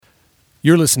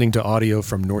You're listening to audio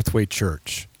from Northway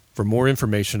Church. For more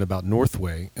information about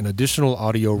Northway and additional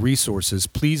audio resources,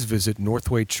 please visit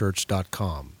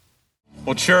northwaychurch.com.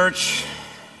 Well, church,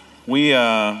 we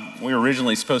were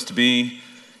originally supposed to be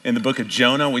in the book of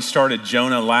Jonah. We started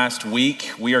Jonah last week.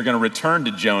 We are going to return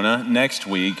to Jonah next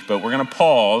week, but we're going to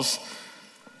pause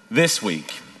this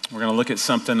week. We're going to look at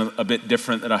something a bit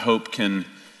different that I hope can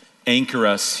anchor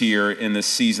us here in this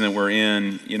season that we're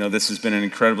in. You know, this has been an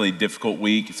incredibly difficult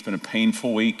week. It's been a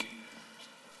painful week.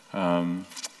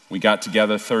 We got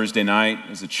together Thursday night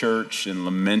as a church and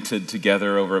lamented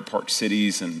together over at Park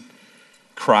Cities and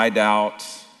cried out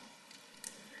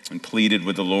and pleaded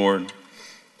with the Lord.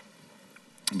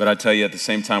 But I tell you, at the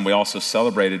same time, we also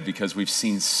celebrated because we've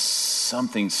seen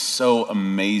something so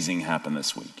amazing happen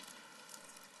this week.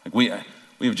 Like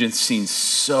we've just seen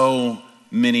so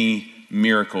many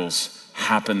miracles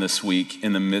happen this week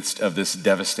in the midst of this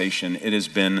devastation. It has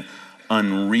been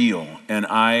unreal. And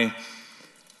I,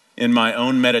 in my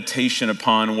own meditation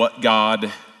upon what God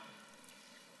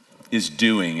is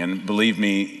doing, and believe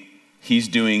me, He's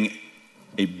doing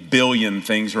a billion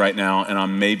things right now, and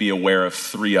I'm maybe aware of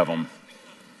 3 of them.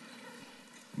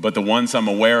 But the ones I'm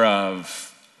aware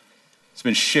of, it's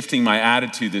been shifting my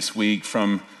attitude this week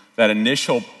from that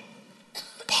initial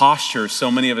posture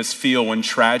so many of us feel when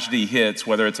tragedy hits,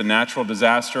 whether it's a natural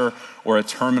disaster or a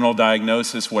terminal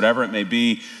diagnosis, whatever it may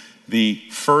be. The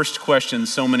first question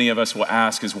so many of us will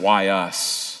ask is, why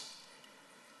us?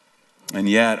 And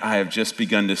yet I have just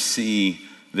begun to see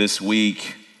this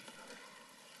week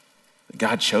that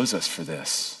God chose us for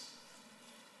this.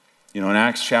 You know, in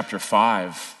Acts chapter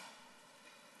 5,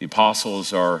 the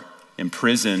apostles are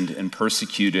imprisoned and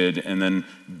persecuted and then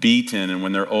beaten. And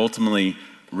when they're ultimately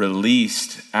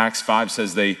released, Acts 5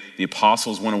 says the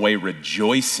apostles went away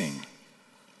rejoicing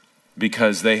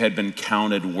because they had been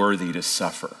counted worthy to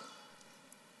suffer.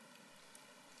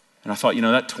 And I thought, you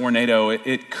know, that tornado,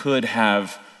 it could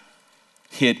have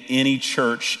hit any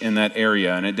church in that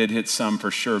area, and it did hit some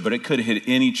for sure, but it could have hit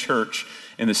any church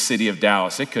in the city of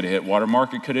Dallas. It could have hit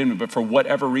Watermark, it could have, but for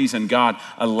whatever reason, God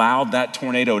allowed that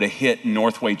tornado to hit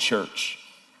Northway Church.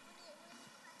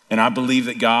 And I believe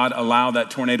that God allowed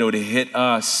that tornado to hit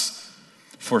us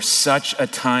for such a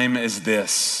time as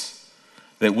this,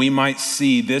 that we might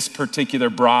see this particular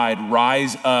bride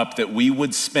rise up, that we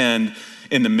would spend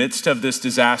in the midst of this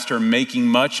disaster making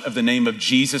much of the name of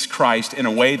Jesus Christ in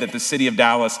a way that the city of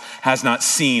Dallas has not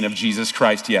seen of Jesus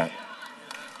Christ yet.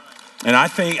 And I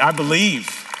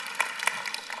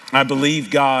believe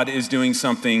God is doing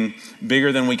something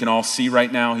bigger than we can all see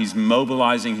right now. He's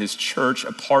mobilizing His church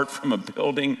apart from a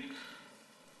building.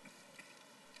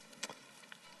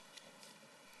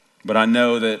 But I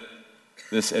know that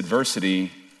this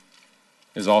adversity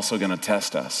is also going to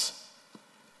test us.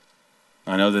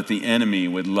 I know that the enemy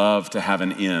would love to have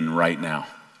an in right now.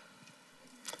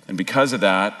 And because of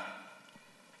that,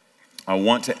 I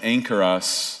want to anchor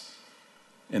us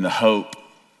in the hope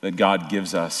that God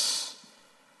gives us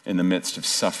in the midst of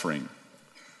suffering.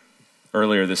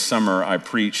 Earlier this summer, I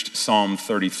preached Psalm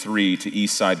 33 to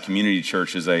Eastside Community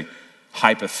Church as a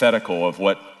hypothetical of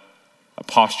what a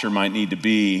posture might need to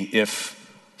be if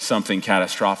something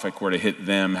catastrophic were to hit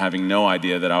them, having no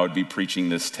idea that I would be preaching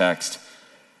this text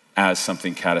as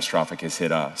something catastrophic has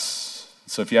hit us.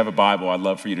 So if you have a Bible, I'd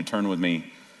love for you to turn with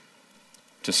me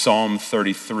to Psalm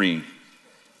 33.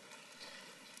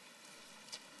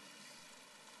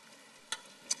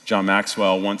 John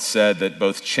Maxwell once said that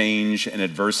both change and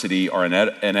adversity are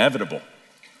inevitable,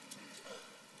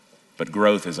 but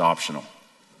growth is optional.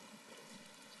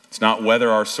 It's not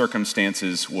whether our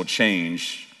circumstances will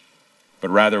change, but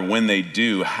rather when they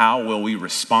do, how will we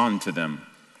respond to them,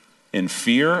 in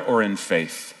fear or in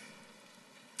faith?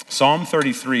 Psalm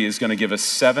 33 is going to give us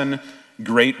 7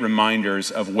 great reminders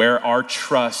of where our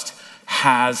trust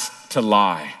has to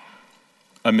lie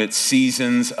amidst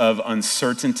seasons of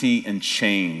uncertainty and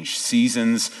change,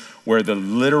 seasons where the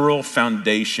literal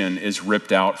foundation is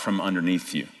ripped out from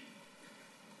underneath you.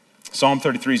 Psalm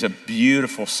 33 is a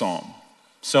beautiful psalm.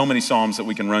 So many psalms that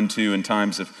we can run to in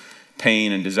times of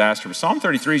pain and disaster. But Psalm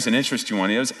 33 is an interesting one.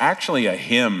 It was actually a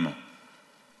hymn.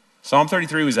 Psalm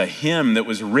 33 was a hymn that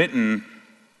was written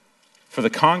for the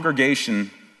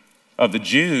congregation of the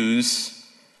Jews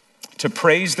to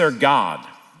praise their God.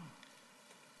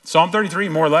 Psalm 33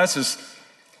 more or less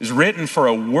is written for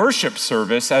a worship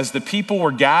service as the people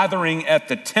were gathering at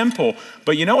the temple.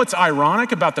 But you know what's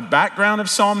ironic about the background of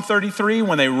Psalm 33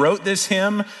 when they wrote this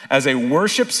hymn as a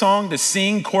worship song to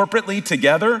sing corporately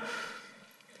together?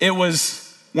 It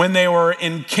was when they were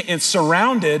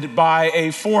surrounded by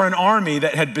a foreign army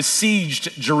that had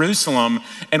besieged Jerusalem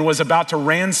and was about to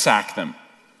ransack them.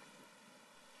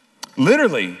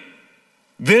 Literally,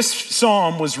 this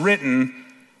psalm was written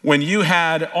when you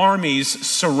had armies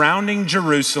surrounding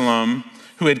Jerusalem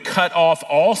who had cut off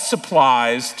all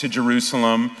supplies to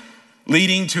Jerusalem,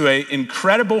 leading to an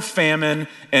incredible famine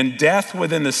and death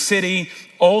within the city,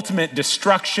 ultimate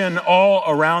destruction all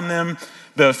around them.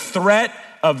 The threat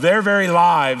of their very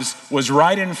lives was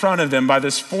right in front of them by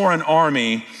this foreign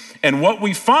army. And what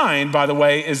we find, by the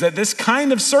way, is that this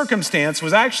kind of circumstance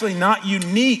was actually not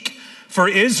unique for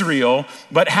Israel,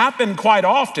 but happened quite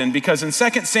often, because in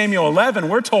 2 Samuel 11,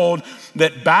 we're told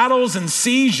that battles and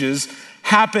sieges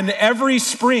happened every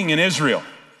spring in Israel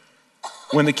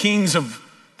when the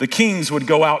kings would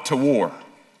go out to war,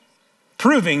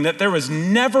 proving that there was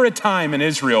never a time in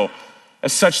Israel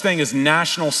as such thing as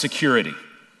national security.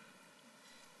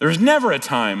 There was never a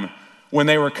time when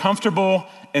they were comfortable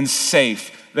and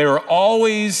safe. They were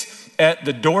always at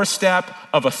the doorstep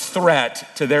of a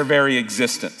threat to their very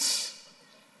existence.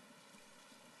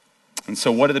 And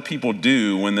so what do the people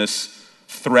do when this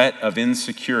threat of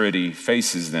insecurity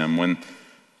faces them, when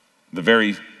the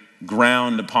very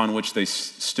ground upon which they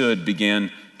stood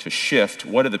began to shift?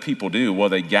 What do the people do? Well,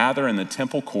 they gather in the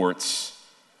temple courts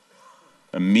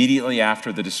immediately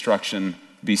after the destruction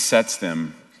besets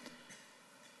them,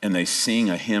 and they sing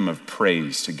a hymn of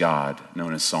praise to God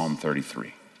known as Psalm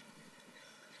 33.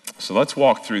 So let's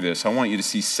walk through this. I want you to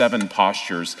see 7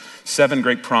 postures, 7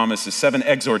 great promises, 7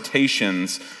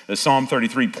 exhortations that Psalm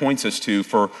 33 points us to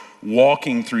for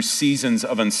walking through seasons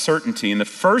of uncertainty. And the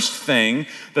first thing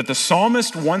that the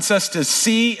psalmist wants us to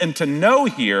see and to know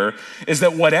here is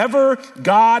that whatever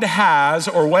God has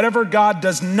or whatever God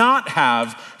does not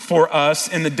have for us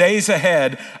in the days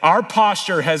ahead, our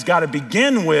posture has got to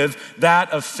begin with that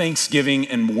of thanksgiving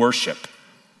and worship.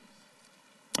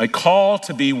 A call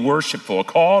to be worshipful, a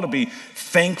call to be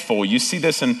thankful. You see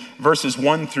this in verses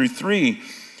 1 through 3.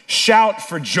 Shout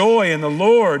for joy in the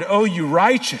Lord, O you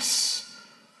righteous.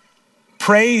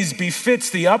 Praise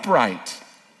befits the upright.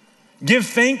 Give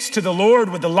thanks to the Lord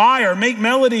with the lyre. Make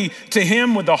melody to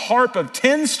him with the harp of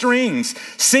 10 strings.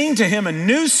 Sing to him a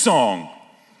new song.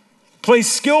 Play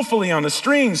skillfully on the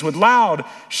strings with loud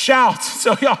shouts.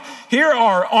 So here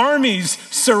are armies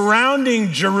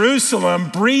surrounding Jerusalem,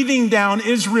 breathing down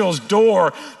Israel's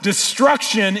door.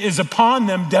 Destruction is upon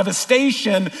them.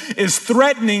 Devastation is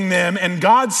threatening them. And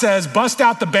God says, bust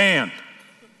out the band.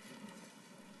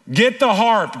 Get the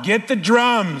harp, get the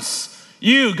drums.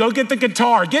 You, go get the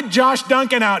guitar. Get Josh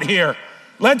Duncan out here.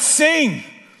 Let's sing.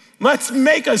 Let's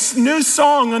make a new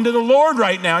song unto the Lord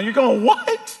right now. You're going,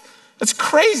 what? That's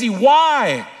crazy.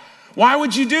 Why? Why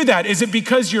would you do that? Is it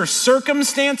because your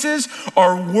circumstances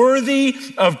are worthy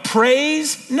of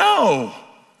praise? No.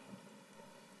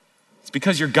 It's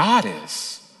because your God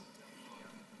is.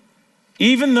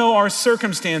 Even though our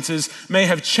circumstances may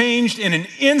have changed in an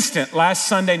instant last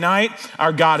Sunday night,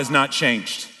 our God has not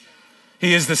changed.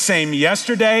 He is the same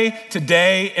yesterday,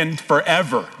 today, and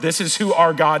forever. This is who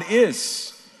our God is.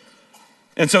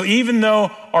 And so even though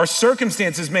our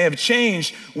circumstances may have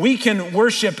changed, we can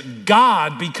worship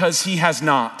God because he has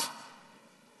not.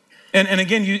 And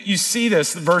again, you see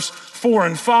this, verse 4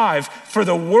 and 5. For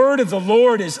the word of the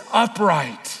Lord is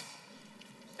upright,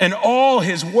 and all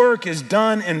his work is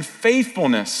done in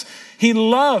faithfulness. He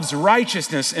loves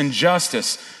righteousness and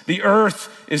justice. The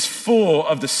earth is full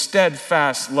of the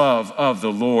steadfast love of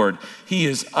the Lord. He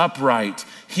is upright.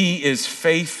 He is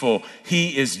faithful.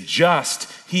 He is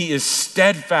just. He is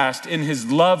steadfast in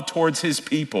his love towards his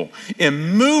people,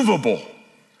 immovable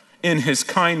in his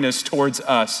kindness towards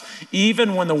us,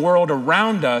 even when the world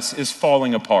around us is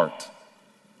falling apart.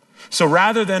 So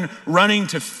rather than running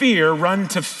to fear, run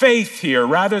to faith here.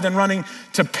 Rather than running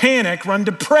to panic, run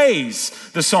to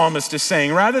praise, the psalmist is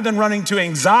saying. Rather than running to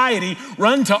anxiety,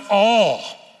 run to awe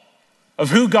of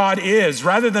who God is.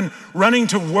 Rather than running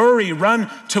to worry, run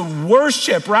to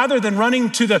worship. Rather than running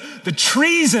to the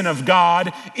treason of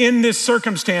God in this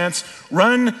circumstance,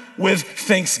 run with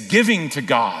thanksgiving to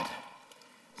God,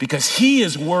 because he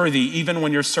is worthy even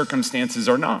when your circumstances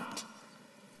are not.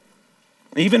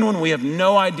 Even when we have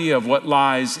no idea of what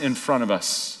lies in front of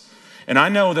us. And I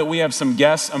know that we have some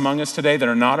guests among us today that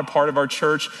are not a part of our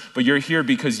church, but you're here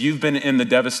because you've been in the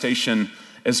devastation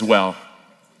as well.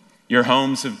 Your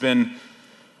homes have been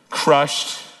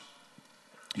crushed.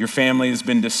 Your family has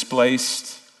been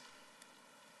displaced.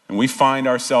 And we find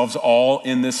ourselves all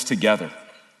in this together.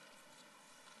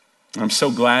 I'm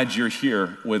so glad you're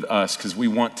here with us because we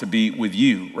want to be with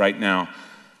you right now.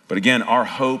 But again, our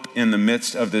hope in the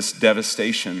midst of this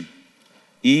devastation,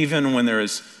 even when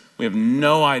we have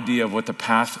no idea of what the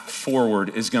path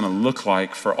forward is going to look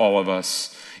like for all of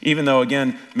us, even though,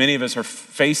 again, many of us are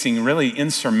facing really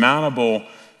insurmountable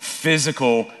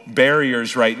physical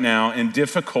barriers right now and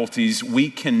difficulties, we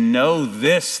can know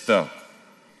this, though,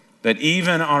 that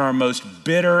even on our most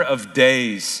bitter of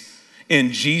days,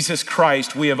 in Jesus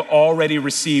Christ, we have already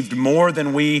received more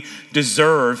than we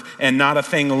deserve and not a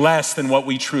thing less than what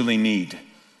we truly need.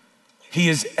 He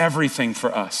is everything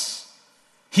for us.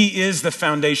 He is the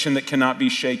foundation that cannot be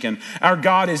shaken. Our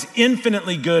God is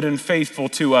infinitely good and faithful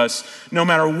to us, no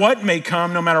matter what may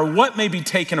come, no matter what may be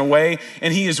taken away,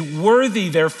 and he is worthy,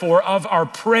 therefore, of our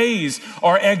praise,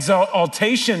 our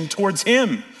exaltation towards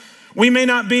him. We may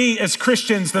not be, as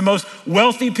Christians, the most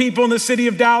wealthy people in the city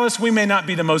of Dallas. We may not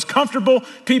be the most comfortable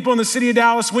people in the city of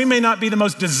Dallas. We may not be the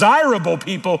most desirable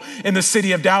people in the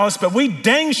city of Dallas, but we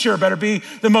dang sure better be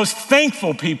the most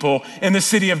thankful people in the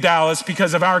city of Dallas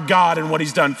because of our God and what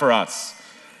he's done for us.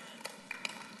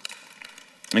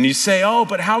 And you say, oh,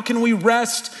 but how can we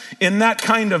rest in that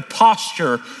kind of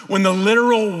posture when the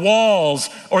literal walls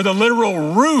or the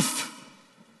literal roof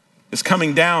is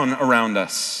coming down around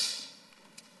us?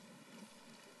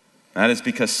 That is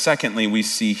because, secondly, we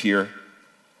see here,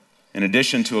 in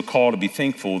addition to a call to be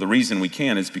thankful, the reason we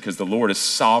can is because the Lord is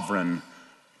sovereign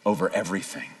over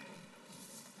everything.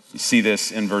 You see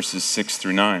this in verses 6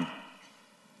 through 9.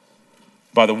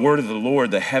 By the word of the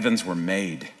Lord, the heavens were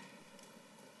made.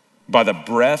 By the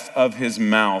breath of his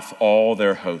mouth, all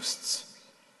their hosts.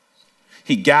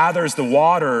 He gathers the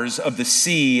waters of the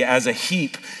sea as a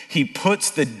heap. He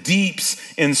puts the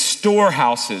deeps in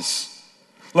storehouses.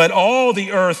 Let all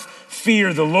the earth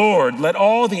fear the Lord. Let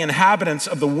all the inhabitants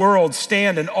of the world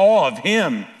stand in awe of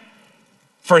him.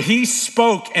 For he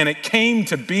spoke and it came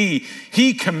to be.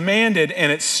 He commanded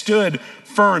and it stood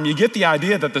firm. You get the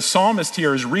idea that the psalmist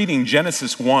here is reading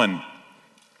Genesis 1.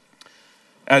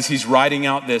 As he's writing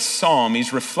out this psalm,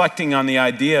 he's reflecting on the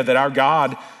idea that our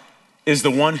God is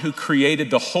the one who created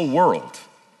the whole world.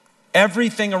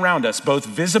 Everything around us, both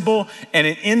visible and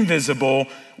invisible,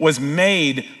 was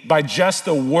made by just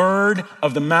the word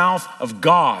of the mouth of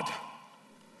God.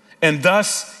 And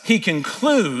thus he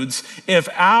concludes, if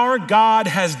our God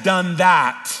has done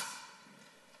that,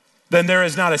 then there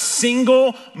is not a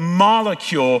single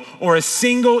molecule or a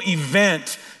single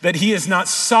event that he is not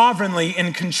sovereignly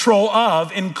in control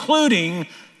of, including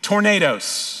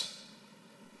tornadoes.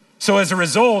 So as a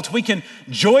result, we can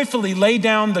joyfully lay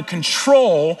down the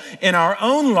control in our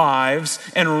own lives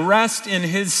and rest in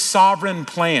his sovereign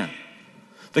plan.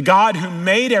 The God who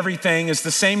made everything is the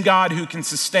same God who can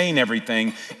sustain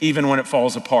everything, even when it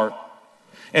falls apart.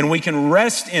 And we can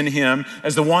rest in him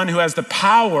as the one who has the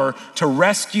power to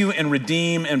rescue and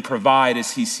redeem and provide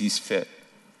as he sees fit.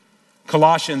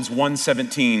 Colossians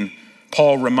 1:17,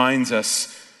 Paul reminds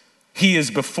us, he is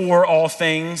before all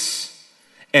things,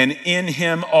 and in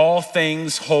him all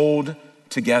things hold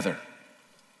together.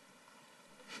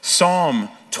 Psalm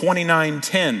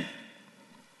 29:10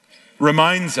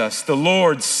 reminds us, the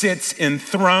Lord sits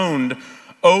enthroned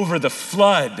over the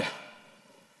flood.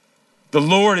 The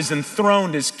Lord is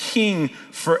enthroned as king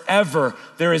forever.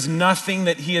 There is nothing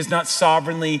that he is not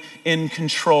sovereignly in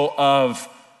control of.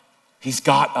 He's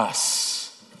got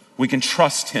us. We can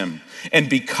trust him. And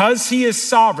because he is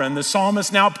sovereign, the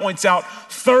psalmist now points out,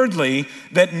 thirdly,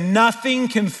 that nothing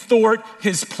can thwart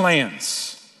his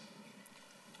plans.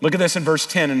 Look at this in verse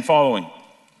 10 and following.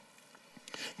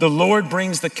 The Lord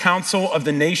brings the counsel of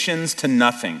the nations to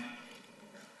nothing.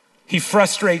 He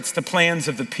frustrates the plans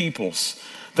of the peoples.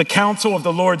 The counsel of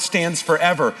the Lord stands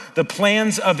forever, the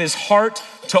plans of his heart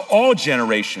to all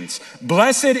generations.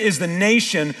 Blessed is the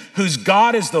nation whose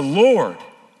God is the Lord,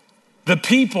 the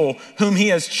people whom he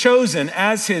has chosen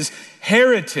as his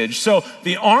heritage. So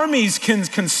the armies can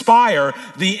conspire,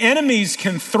 the enemies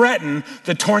can threaten,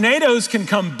 the tornadoes can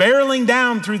come barreling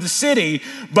down through the city,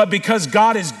 but because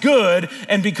God is good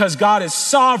and because God is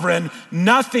sovereign,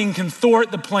 nothing can thwart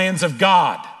the plans of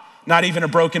God, not even a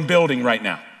broken building right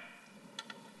now.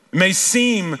 It may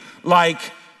seem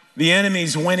like the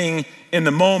enemy's winning in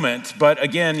the moment, but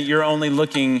again, you're only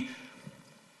looking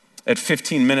at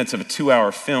 15 minutes of a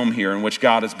 2-hour film here in which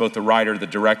God is both the writer, the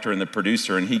director, and the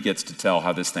producer, and he gets to tell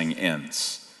how this thing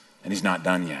ends. And he's not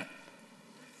done yet.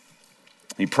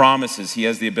 He promises he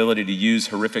has the ability to use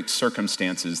horrific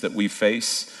circumstances that we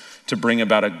face to bring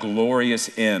about a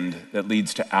glorious end that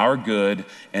leads to our good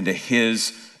and to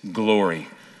his glory.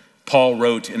 Paul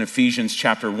wrote in Ephesians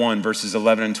chapter 1, verses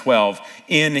 11 and 12,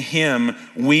 in him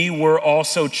we were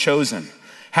also chosen,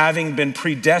 having been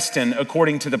predestined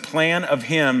according to the plan of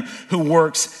him who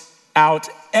works out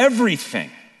everything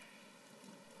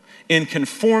in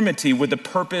conformity with the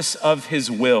purpose of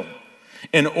his will,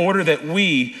 in order that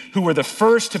we, who were the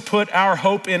first to put our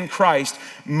hope in Christ,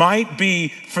 might be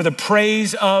for the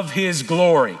praise of his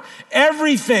glory.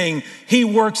 Everything he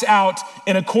works out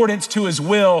in accordance to his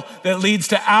will that leads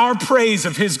to our praise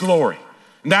of his glory.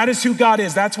 And that is who God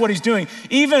is. That's what he's doing.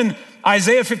 Even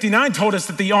Isaiah 59 told us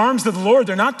that the arms of the Lord,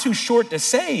 they're not too short to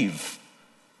save.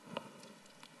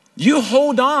 You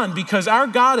hold on because our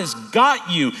God has got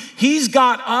you. He's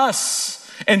got us.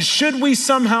 And should we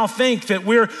somehow think that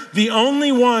we're the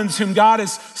only ones whom God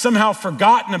has somehow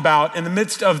forgotten about in the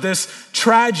midst of this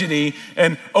tragedy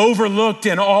and overlooked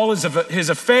in all his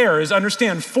affairs,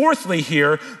 understand, fourthly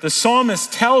here, the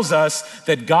psalmist tells us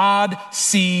that God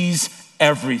sees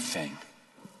everything.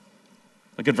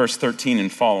 Look at verse 13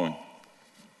 and following.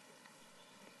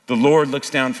 The Lord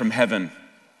looks down from heaven.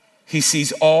 He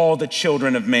sees all the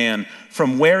children of man.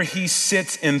 From where he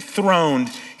sits enthroned,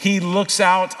 he looks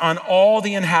out on all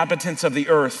the inhabitants of the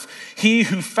earth. He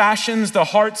who fashions the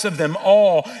hearts of them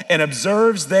all and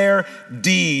observes their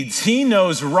deeds. He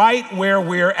knows right where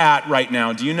we're at right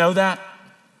now. Do you know that?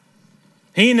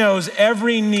 He knows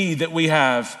every need that we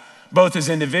have, both as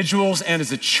individuals and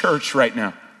as a church right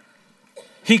now.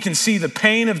 He can see the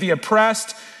pain of the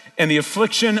oppressed and the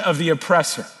affliction of the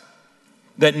oppressor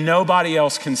that nobody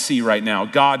else can see right now.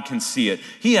 God can see it.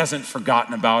 He hasn't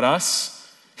forgotten about us.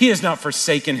 He has not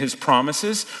forsaken his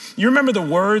promises. You remember the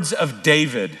words of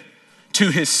David to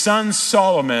his son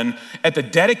Solomon at the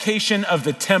dedication of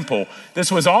the temple.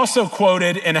 This was also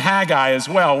quoted in Haggai as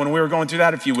well when we were going through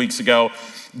that a few weeks ago.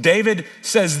 David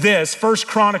says this, 1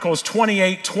 Chronicles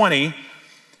 28:20,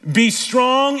 "Be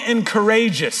strong and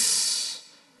courageous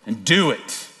and do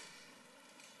it.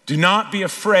 Do not be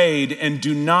afraid and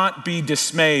do not be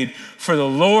dismayed, for the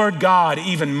Lord God,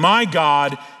 even my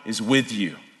God, is with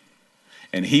you.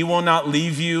 And he will not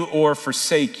leave you or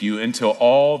forsake you until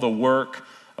all the work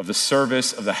of the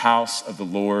service of the house of the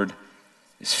Lord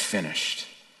is finished."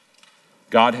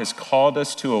 God has called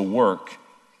us to a work.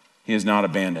 He has not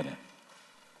abandoned it.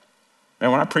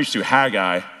 Man, when I preached through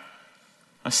Haggai,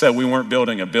 I said we weren't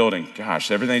building a building.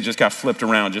 Gosh, everything just got flipped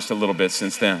around just a little bit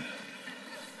since then.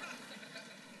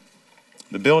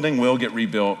 The building will get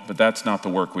rebuilt, but that's not the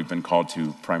work we've been called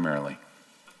to primarily.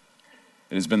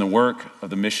 It has been the work of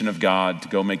the mission of God to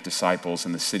go make disciples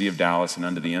in the city of Dallas and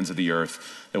unto the ends of the earth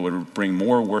that would bring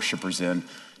more worshipers in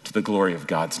to the glory of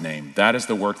God's name. That is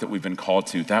the work that we've been called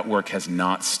to. That work has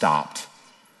not stopped.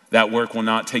 That work will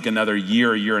not take another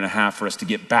year and a half for us to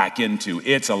get back into.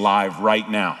 It's alive right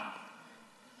now.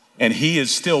 And he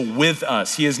is still with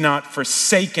us. He has not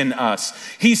forsaken us.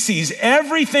 He sees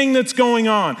everything that's going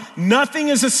on. Nothing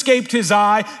has escaped his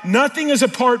eye. Nothing is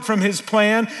apart from his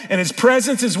plan, and his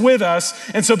presence is with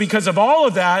us. And so because of all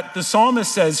of that, the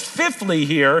psalmist says, fifthly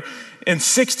here in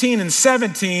 16 and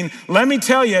 17, let me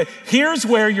tell you, here's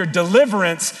where your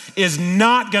deliverance is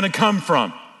not going to come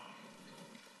from.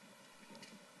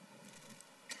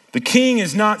 The king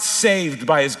is not saved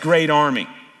by his great army.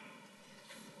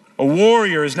 A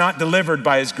warrior is not delivered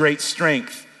by his great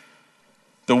strength.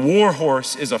 The war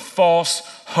horse is a false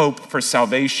hope for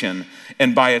salvation,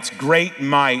 and by its great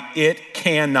might, it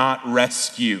cannot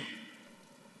rescue.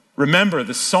 Remember,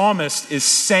 the psalmist is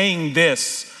saying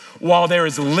this while there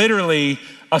is literally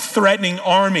a threatening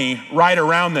army right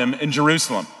around them in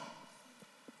Jerusalem.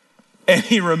 And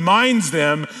he reminds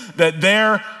them that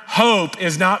their hope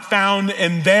is not found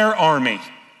in their army.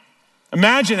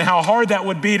 Imagine how hard that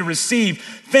would be to receive.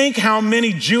 Think how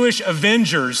many Jewish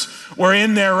avengers were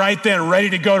in there right then, ready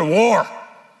to go to war.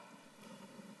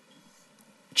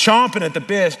 Chomping at the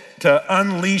bit to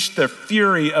unleash the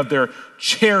fury of their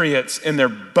chariots and their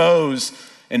bows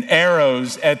and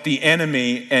arrows at the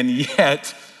enemy. And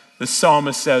yet the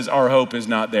psalmist says our hope is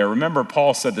not there. Remember,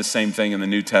 Paul said the same thing in the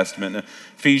New Testament, in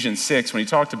Ephesians 6, when he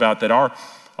talked about that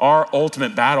our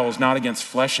ultimate battle is not against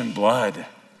flesh and blood.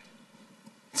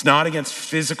 It's not against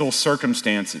physical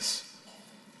circumstances.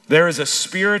 There is a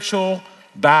spiritual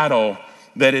battle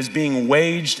that is being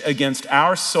waged against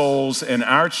our souls and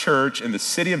our church in the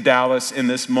city of Dallas in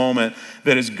this moment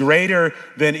that is greater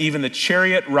than even the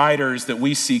chariot riders that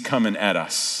we see coming at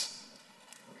us.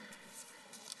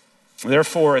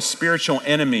 Therefore, a spiritual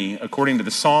enemy, according to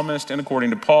the psalmist and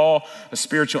according to Paul, a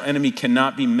spiritual enemy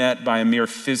cannot be met by a mere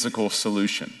physical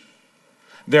solution.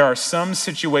 There are some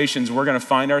situations we're going to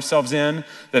find ourselves in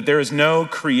that there is no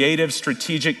creative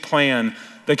strategic plan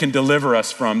that can deliver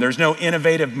us from. There's no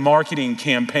innovative marketing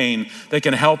campaign that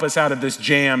can help us out of this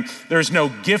jam. There's no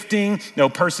gifting, no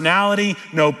personality,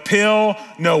 no pill,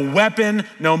 no weapon,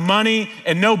 no money,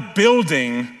 and no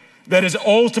building that is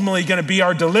ultimately going to be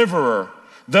our deliverer.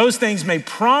 Those things may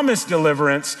promise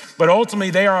deliverance, but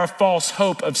ultimately they are a false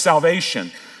hope of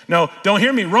salvation. No, don't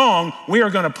hear me wrong. We are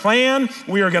going to plan.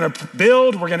 We are going to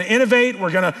build. We're going to innovate. We're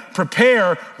going to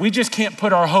prepare. We just can't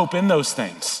put our hope in those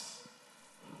things.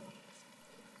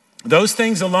 Those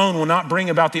things alone will not bring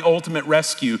about the ultimate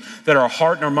rescue that our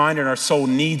heart and our mind and our soul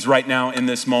needs right now in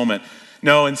this moment.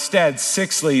 No, instead,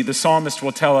 sixthly, the psalmist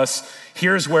will tell us,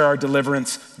 here's where our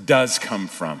deliverance does come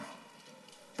from.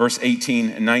 Verse 18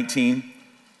 and 19.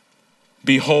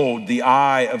 Behold, the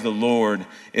eye of the Lord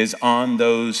is on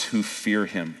those who fear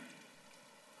him,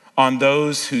 on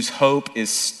those whose hope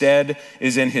is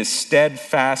in his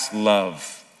steadfast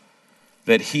love,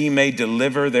 that he may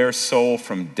deliver their soul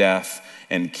from death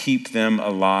and keep them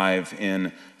alive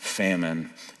in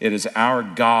famine. It is our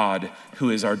God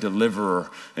who is our deliverer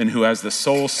and who has the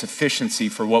sole sufficiency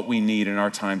for what we need in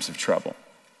our times of trouble.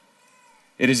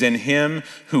 It is in him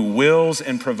who wills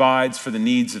and provides for the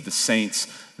needs of the saints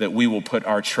that we will put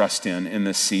our trust in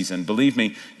this season. Believe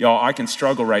me, y'all, I can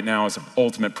struggle right now as an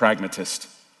ultimate pragmatist.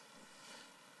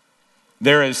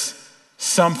 There is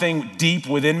something deep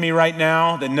within me right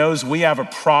now that knows we have a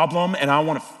problem and I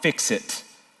want to fix it.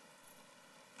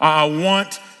 I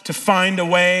want to find a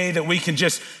way that we can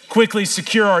just quickly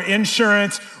secure our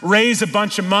insurance, raise a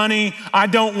bunch of money. I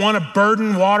don't want to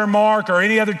burden Watermark or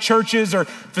any other churches or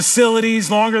facilities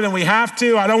longer than we have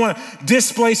to. I don't want to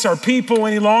displace our people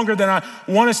any longer than I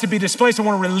want us to be displaced. I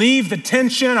want to relieve the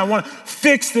tension. I want to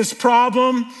fix this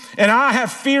problem. And I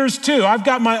have fears too. I've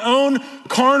got my own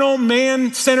carnal,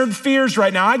 man-centered fears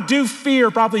right now. I do fear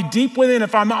probably deep within,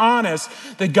 if I'm honest,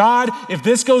 that God, if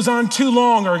this goes on too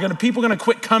long, are people going to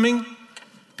quit coming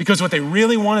because what they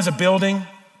really want is a building?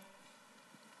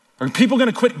 Are people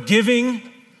going to quit giving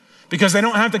because they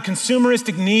don't have the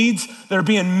consumeristic needs that are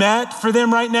being met for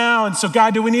them right now? And so,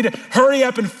 God, do we need to hurry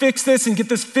up and fix this and get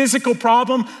this physical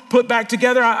problem put back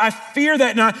together? I fear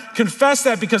that, and I confess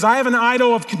that because I have an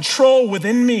idol of control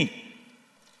within me.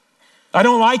 I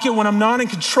don't like it when I'm not in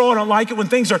control. I don't like it when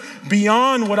things are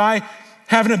beyond what I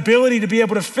have an ability to be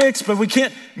able to fix, but we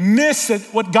can't miss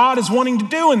what God is wanting to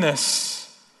do in this.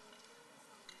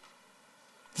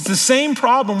 It's the same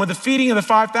problem with the feeding of the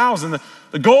 5,000.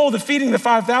 The goal of the feeding of the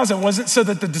 5,000 wasn't so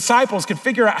that the disciples could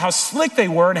figure out how slick they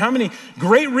were and how many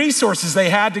great resources they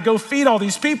had to go feed all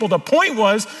these people. The point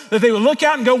was that they would look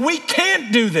out and go, we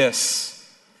can't do this.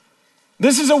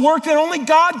 This is a work that only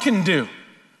God can do.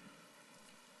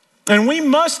 And we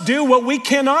must do what we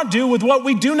cannot do with what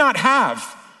we do not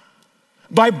have,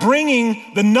 by bringing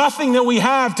the nothing that we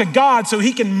have to God so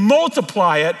he can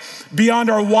multiply it beyond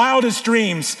our wildest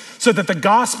dreams so that the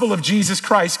gospel of Jesus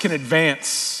Christ can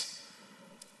advance.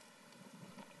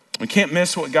 We can't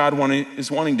miss what God is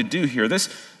wanting to do here. This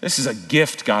is a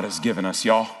gift God has given us,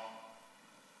 y'all.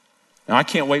 Now, I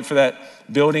can't wait for that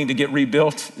building to get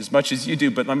rebuilt as much as you do,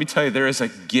 but let me tell you, there is a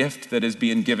gift that is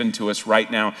being given to us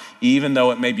right now, even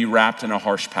though it may be wrapped in a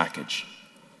harsh package.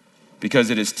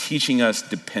 Because it is teaching us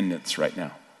dependence right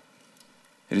now.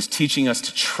 It is teaching us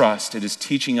to trust. It is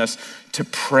teaching us to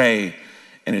pray.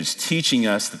 And it is teaching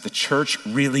us that the church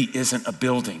really isn't a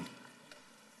building.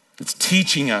 It's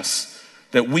teaching us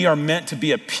that we are meant to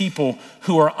be a people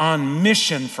who are on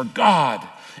mission for God.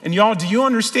 And y'all, do you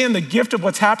understand the gift of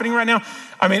what's happening right now?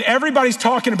 I mean, everybody's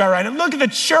talking about it right now. Look at the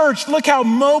church. Look how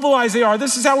mobilized they are.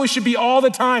 This is how we should be all the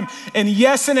time. And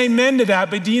yes and amen to that.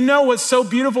 But do you know what's so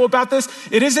beautiful about this?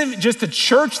 It isn't just the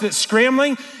church that's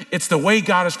scrambling. It's the way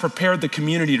God has prepared the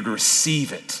community to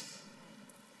receive it.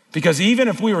 Because even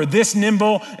if we were this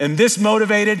nimble and this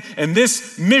motivated and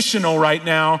this missional right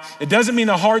now, it doesn't mean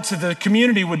the hearts of the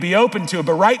community would be open to it.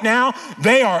 But right now,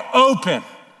 they are open.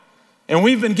 And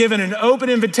we've been given an open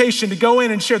invitation to go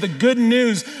in and share the good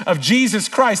news of Jesus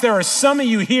Christ. There are some of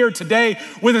you here today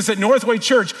with us at Northway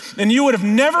Church, and you would have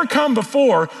never come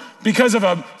before because of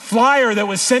a flyer that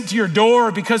was sent to your door,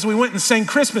 or because we went and sang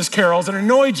Christmas carols and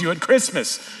annoyed you at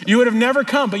Christmas. You would have never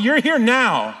come, but you're here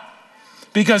now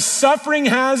because suffering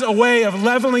has a way of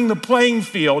leveling the playing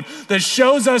field that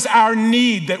shows us our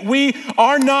need, that we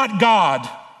are not God,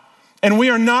 and we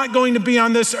are not going to be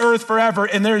on this earth forever,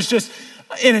 and there's just,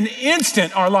 in an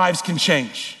instant, our lives can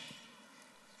change.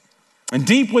 And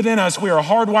deep within us, we are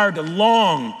hardwired to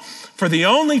long for the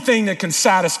only thing that can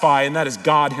satisfy, and that is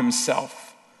God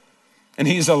himself. And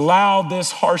he's allowed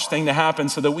this harsh thing to happen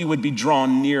so that we would be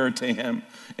drawn nearer to him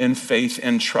in faith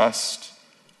and trust.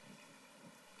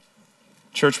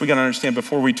 Church, we got to understand,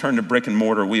 before we turn to brick and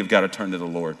mortar, we have got to turn to the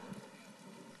Lord.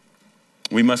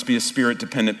 We must be a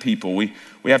spirit-dependent people. We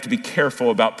have to be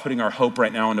careful about putting our hope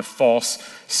right now into false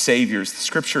saviors. The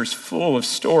scripture is full of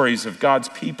stories of God's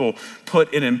people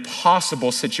put in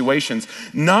impossible situations,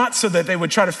 not so that they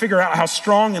would try to figure out how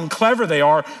strong and clever they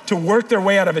are to work their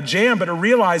way out of a jam, but to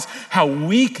realize how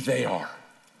weak they are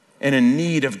and in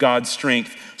need of God's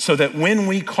strength, so that when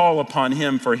we call upon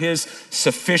him for his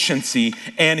sufficiency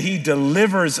and he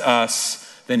delivers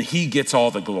us, then he gets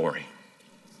all the glory.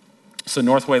 So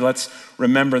Northway, let's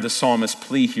remember the psalmist's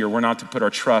plea here. We're not to put our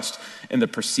trust in the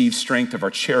perceived strength of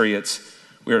our chariots.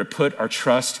 We are to put our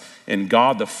trust in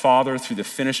God the Father through the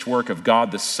finished work of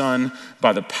God the Son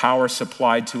by the power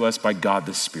supplied to us by God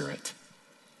the Spirit.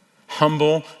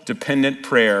 Humble, dependent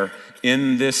prayer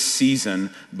in this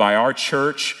season by our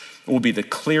church will be the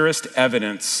clearest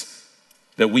evidence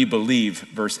that we believe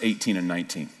verse 18 and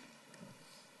 19.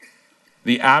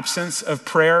 The absence of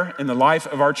prayer in the life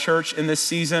of our church in this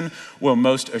season will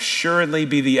most assuredly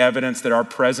be the evidence that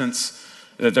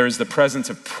that there is the presence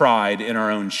of pride in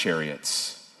our own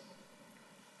chariots.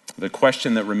 The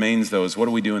question that remains, though, is what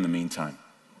do we do in the meantime?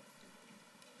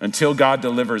 Until God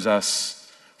delivers us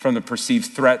from the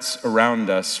perceived threats around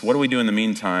us, what do we do in the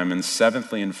meantime? And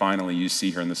seventhly and finally, you see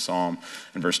here in the Psalm,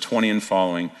 in verse 20 and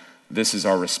following, this is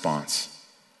our response.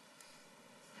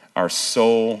 Our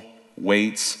soul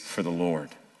waits for the Lord.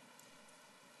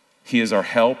 He is our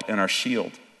help and our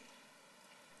shield.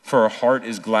 For our heart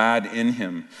is glad in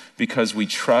him because we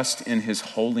trust in his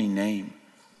holy name.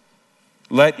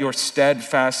 Let your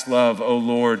steadfast love, O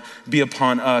Lord, be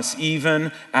upon us,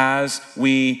 even as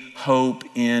we hope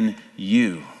in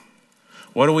you.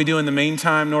 What do we do in the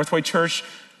meantime, Northway Church?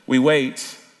 We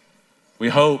wait, we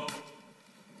hope,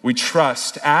 we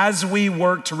trust. As we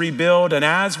work to rebuild and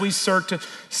as we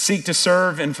seek to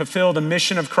serve and fulfill the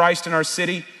mission of Christ in our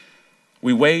city,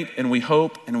 we wait and we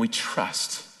hope and we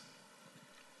trust.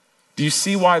 Do you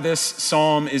see why this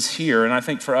psalm is here? And I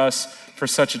think for us, for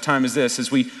such a time as this,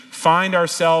 as we find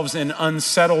ourselves in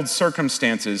unsettled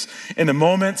circumstances, in the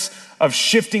moments of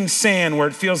shifting sand where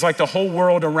it feels like the whole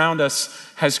world around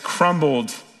us has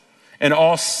crumbled and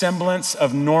all semblance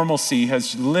of normalcy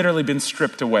has literally been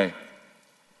stripped away.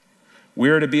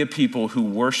 We're to be a people who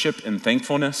worship in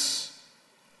thankfulness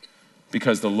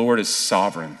because the Lord is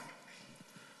sovereign.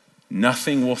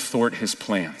 Nothing will thwart his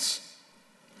plans.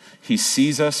 He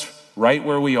sees us right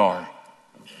where we are.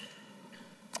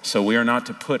 So we are not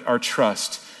to put our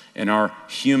trust in our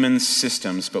human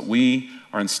systems, but we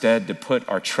are instead to put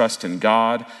our trust in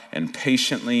God and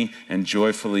patiently and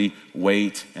joyfully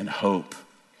wait and hope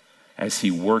as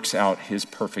he works out his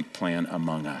perfect plan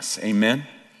among us. Amen?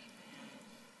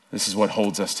 This is what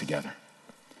holds us together.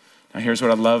 Now here's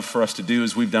what I'd love for us to do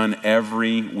as we've done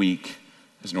every week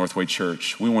as Northway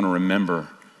Church. We want to remember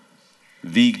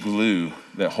the glue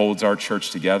that holds our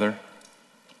church together,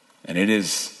 and it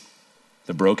is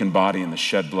the broken body and the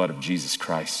shed blood of Jesus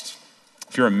Christ.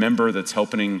 If you're a member that's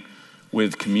helping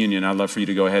with communion, I'd love for you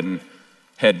to go ahead and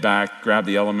head back, grab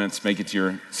the elements, make it to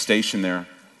your station there.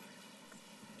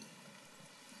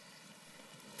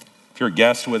 If you're a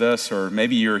guest with us, or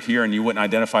maybe you're here and you wouldn't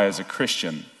identify as a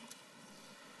Christian,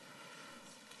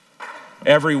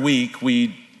 every week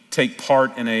we take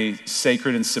part in a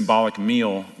sacred and symbolic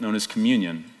meal known as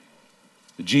communion.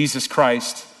 Jesus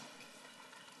Christ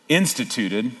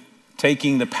instituted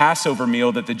taking the Passover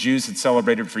meal that the Jews had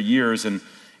celebrated for years and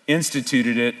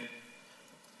instituted it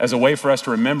as a way for us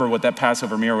to remember what that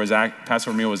Passover meal was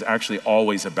actually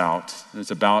always about. It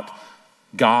was about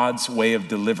God's way of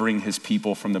delivering his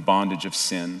people from the bondage of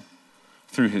sin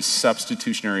through his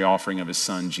substitutionary offering of his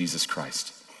son, Jesus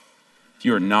Christ. If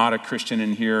you are not a Christian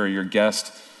in here or you're a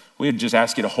guest, we would just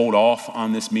ask you to hold off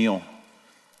on this meal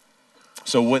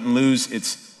so it wouldn't lose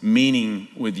its meaning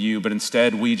with you, but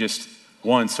instead we just,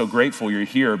 one, so grateful you're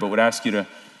here, but would ask you to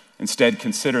instead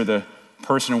consider the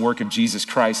person and work of Jesus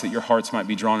Christ, that your hearts might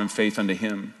be drawn in faith unto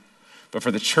him. But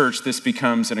for the church, this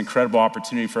becomes an incredible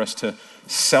opportunity for us to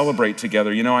celebrate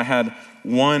together. You know, I had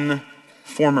one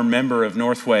former member of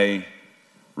Northway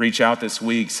reach out this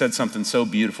week, said something so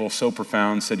beautiful, so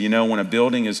profound, said, you know, when a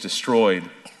building is destroyed,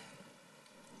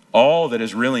 all that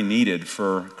is really needed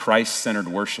for Christ-centered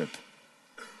worship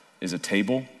is a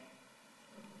table,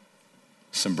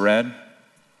 some bread,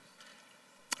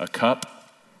 a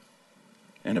cup,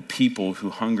 and a people who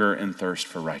hunger and thirst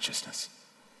for righteousness.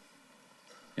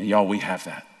 And y'all, we have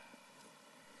that.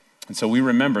 And so we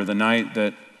remember the night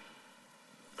that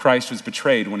Christ was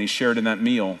betrayed when he shared in that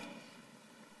meal.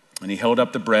 And he held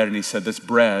up the bread and he said, this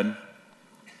bread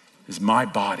is my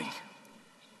body.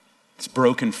 It's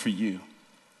broken for you.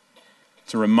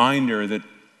 It's a reminder that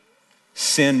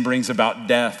sin brings about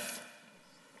death.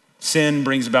 Sin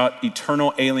brings about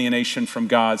eternal alienation from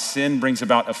God. Sin brings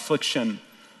about affliction.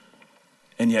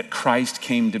 And yet Christ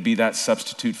came to be that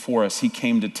substitute for us. He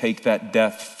came to take that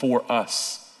death for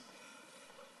us.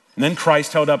 And then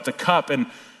Christ held up the cup and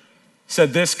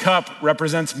said, this cup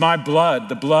represents my blood,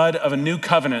 the blood of a new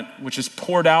covenant, which is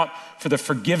poured out for the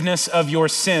forgiveness of your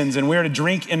sins. And we're to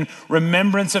drink in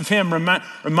remembrance of him,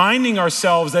 reminding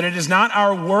ourselves that it is not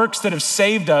our works that have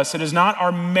saved us. It is not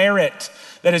our merit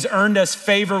that has earned us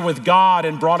favor with God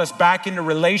and brought us back into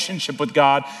relationship with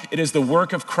God. It is the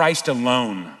work of Christ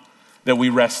alone that we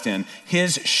rest in.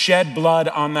 His shed blood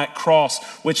on that cross,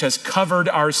 which has covered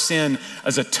our sin,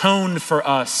 has atoned for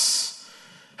us,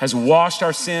 has washed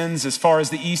our sins as far as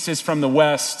the east is from the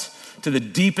west. To the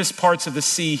deepest parts of the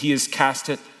sea, he has cast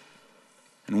it,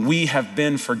 and we have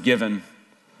been forgiven.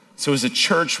 So as a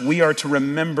church, we are to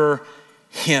remember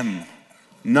him,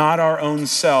 not our own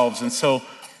selves. And so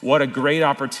what a great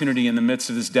opportunity in the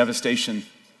midst of this devastation,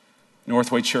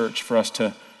 Northway Church, for us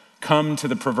to come to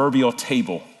the proverbial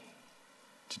table,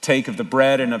 to take of the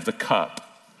bread and of the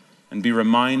cup and be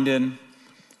reminded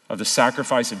of the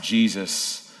sacrifice of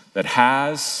Jesus that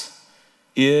has,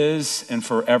 is, and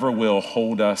forever will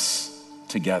hold us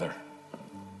together.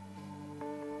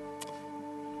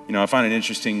 You know, I find it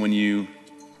interesting when you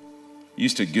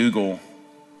used to Google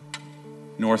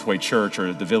Northway Church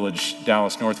or the Village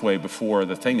Dallas Northway before,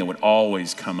 the thing that would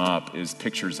always come up is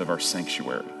pictures of our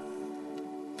sanctuary.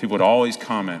 People would always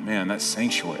comment, man, that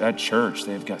sanctuary, that church,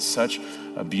 they've got such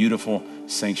a beautiful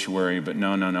sanctuary. But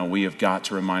no, we have got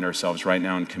to remind ourselves right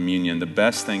now in communion, the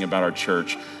best thing about our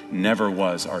church never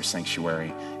was our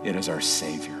sanctuary. It is our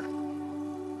Savior.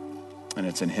 And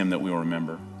it's in him that we will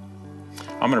remember.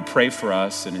 I'm gonna pray for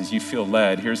us, and as you feel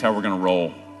led, here's how we're gonna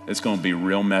roll. It's gonna be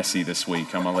real messy this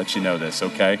week. I'm gonna let you know this,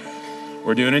 okay?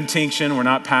 We're doing intinction, we're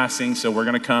not passing, so we're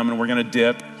gonna come and we're gonna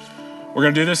dip. We're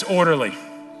gonna do this orderly.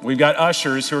 We've got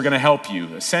ushers who are gonna help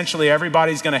you. Essentially,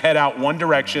 everybody's gonna head out one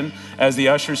direction as the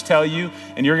ushers tell you,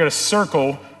 and you're gonna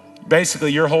circle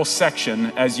basically your whole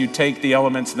section as you take the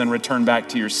elements and then return back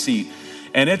to your seat.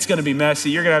 And it's gonna be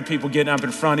messy. You're gonna have people getting up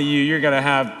in front of you. You're gonna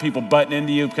have people butting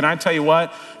into you. Can I tell you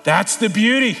what? That's the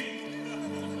beauty.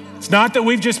 It's not that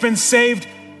we've just been saved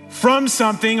from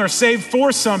something or saved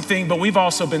for something, but we've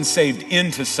also been saved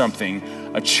into something,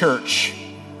 a church,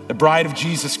 the bride of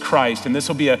Jesus Christ. And this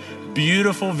will be a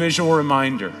beautiful visual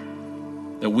reminder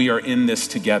that we are in this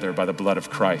together by the blood of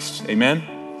Christ. Amen?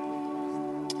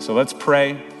 So let's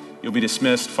pray. You'll be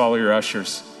dismissed. Follow your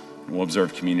ushers, and we'll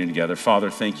observe communion together. Father,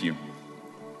 thank you.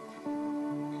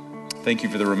 Thank you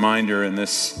for the reminder in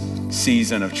this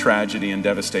season of tragedy and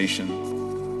devastation.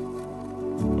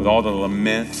 With all the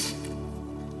lament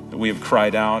that we have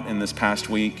cried out in this past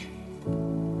week,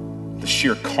 the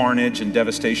sheer carnage and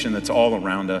devastation that's all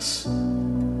around us,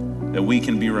 that we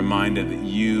can be reminded that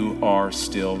you are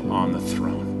still on the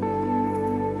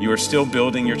throne. You are still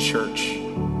building your church.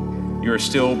 You are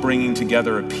still bringing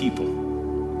together a people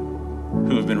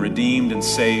who have been redeemed and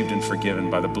saved and forgiven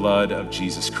by the blood of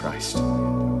Jesus Christ.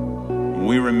 And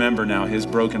we remember now his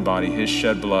broken body, his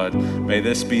shed blood. May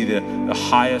this be the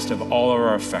highest of all of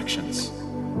our affections,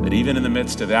 that even in the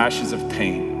midst of ashes of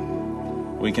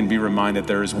pain, we can be reminded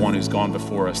there is one who's gone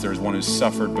before us. There is one who's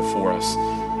suffered before us,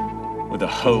 with a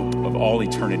hope of all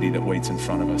eternity that waits in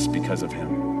front of us because of him.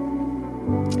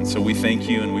 And so we thank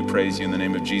you and we praise you in the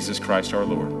name of Jesus Christ our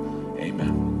Lord.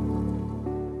 Amen.